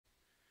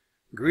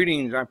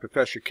Greetings, I'm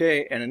Professor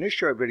K, and in this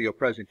short video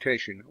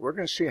presentation we're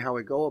going to see how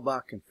we go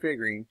about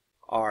configuring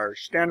our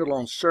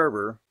standalone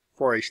server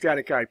for a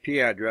static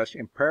IP address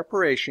in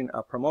preparation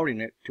of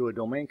promoting it to a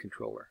domain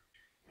controller.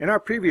 In our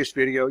previous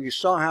video you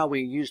saw how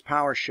we used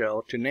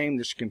PowerShell to name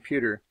this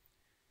computer,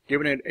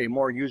 giving it a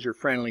more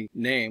user-friendly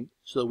name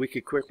so that we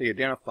could quickly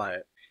identify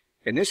it.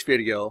 In this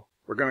video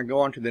we're going to go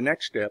on to the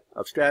next step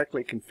of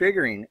statically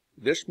configuring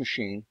this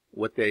machine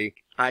with a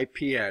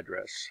IP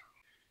address.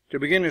 To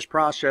begin this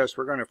process,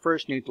 we're going to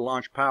first need to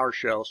launch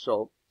PowerShell,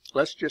 so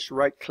let's just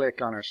right-click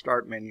on our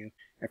Start menu,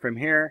 and from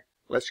here,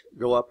 let's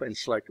go up and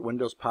select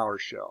Windows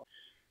PowerShell.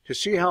 To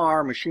see how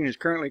our machine is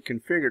currently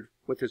configured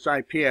with its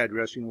IP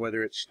addressing,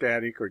 whether it's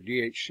static or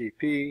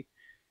DHCP,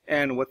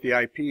 and what the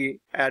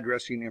IP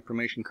addressing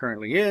information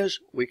currently is,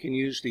 we can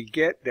use the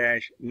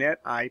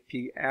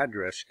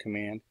get-net-IP-address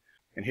command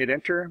and hit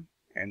Enter,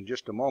 and in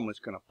just a moment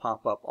it's going to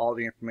pop up all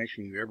the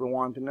information you ever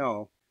wanted to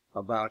know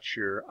about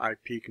your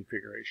IP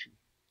configuration.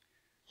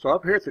 So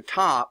up here at the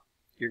top,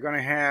 you're going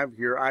to have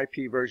your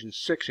IP version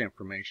 6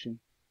 information.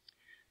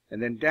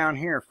 And then down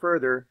here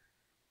further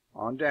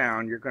on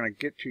down, you're going to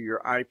get to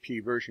your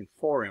IP version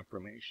 4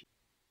 information.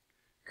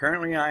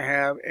 Currently I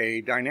have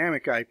a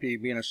dynamic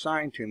IP being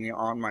assigned to me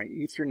on my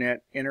Ethernet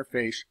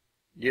interface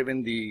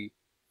given the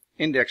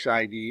index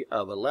ID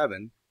of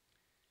 11.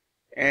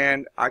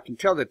 And I can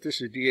tell that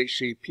this is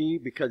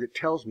DHCP because it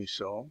tells me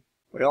so.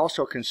 We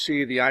also can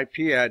see the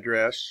IP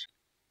address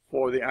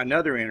for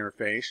another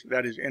interface,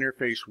 that is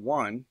interface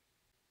 1,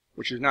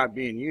 which is not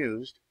being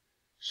used.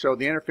 So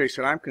the interface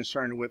that I'm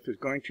concerned with is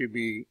going to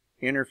be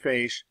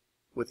interface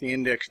with the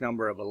index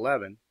number of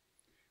 11,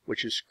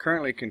 which is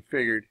currently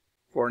configured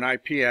for an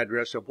IP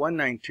address of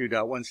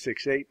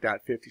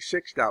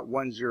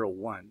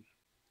 192.168.56.101.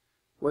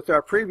 With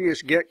our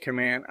previous get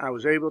command, I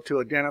was able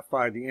to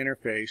identify the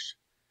interface,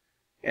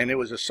 and it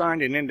was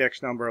assigned an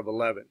index number of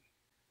 11.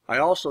 I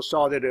also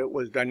saw that it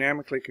was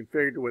dynamically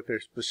configured with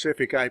a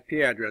specific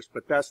IP address,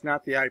 but that's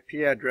not the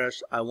IP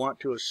address I want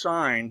to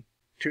assign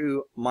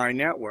to my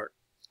network.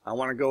 I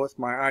want to go with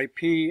my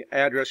IP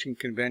addressing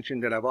convention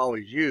that I've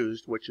always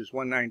used, which is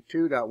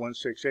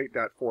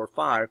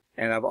 192.168.45,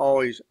 and I've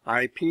always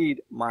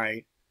IP'd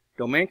my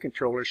domain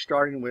controller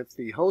starting with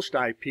the host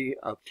IP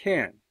of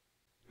 10.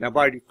 Now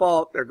by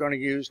default, they're going to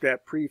use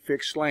that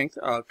prefix length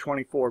of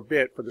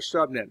 24-bit for the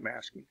subnet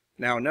masking.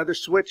 Now another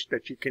switch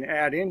that you can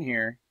add in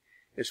here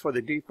is for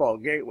the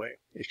default gateway.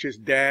 It's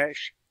just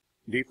dash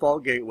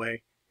default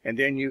gateway, and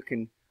then you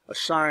can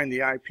assign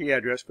the IP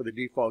address for the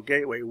default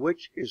gateway,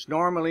 which is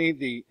normally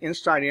the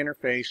inside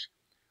interface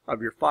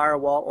of your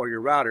firewall or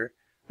your router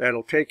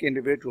that'll take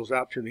individuals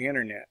out to the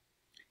internet.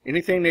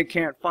 Anything they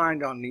can't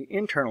find on the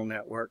internal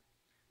network,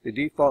 the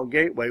default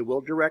gateway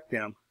will direct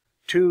them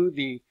to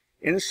the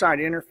inside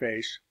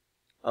interface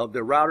of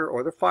the router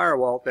or the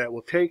firewall that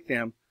will take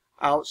them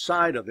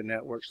outside of the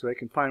network so they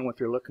can find what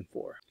they're looking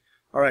for.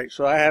 Alright,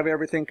 so I have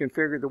everything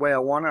configured the way I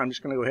want it. I'm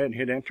just going to go ahead and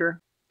hit Enter,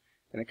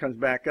 and it comes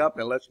back up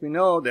and it lets me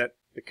know that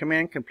the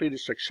command completed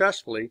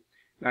successfully,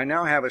 and I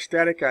now have a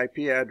static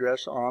IP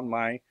address on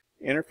my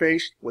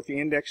interface with the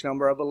index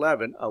number of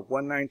 11 of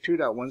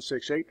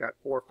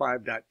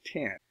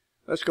 192.168.45.10.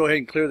 Let's go ahead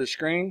and clear the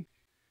screen,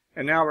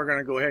 and now we're going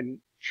to go ahead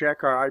and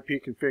check our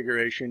IP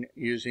configuration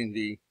using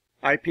the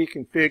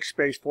ipconfig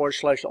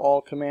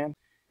 /all command,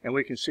 and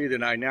we can see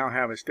that I now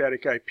have a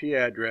static IP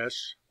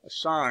address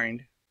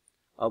assigned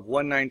of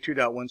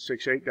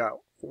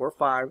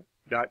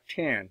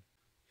 192.168.45.10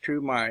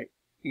 to my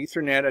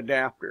Ethernet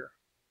adapter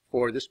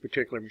for this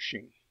particular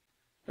machine.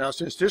 Now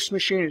since this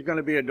machine is going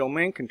to be a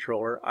domain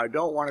controller, I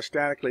don't want to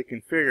statically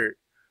configure it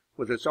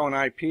with its own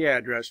IP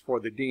address for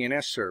the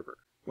DNS server.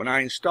 When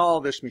I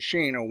install this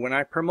machine, or when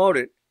I promote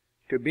it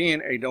to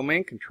being a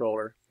domain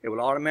controller, it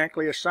will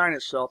automatically assign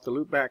itself the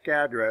loopback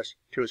address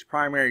to its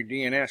primary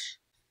DNS,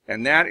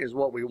 and that is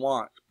what we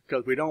want,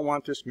 because we don't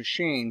want this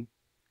machine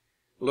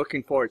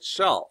looking for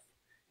itself.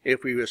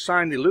 If we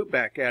assign the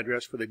loopback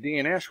address for the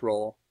DNS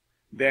role,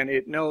 then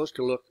it knows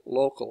to look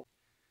local.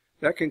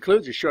 That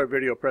concludes a short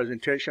video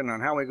presentation on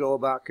how we go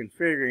about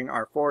configuring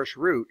our forest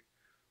root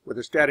with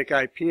a static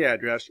IP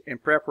address in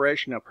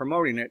preparation of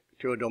promoting it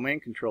to a domain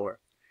controller.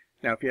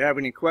 Now if you have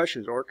any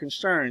questions or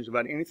concerns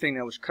about anything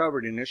that was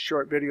covered in this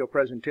short video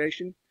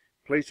presentation,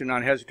 please do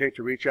not hesitate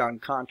to reach out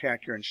and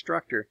contact your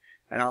instructor,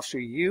 and I'll see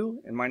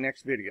you in my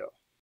next video.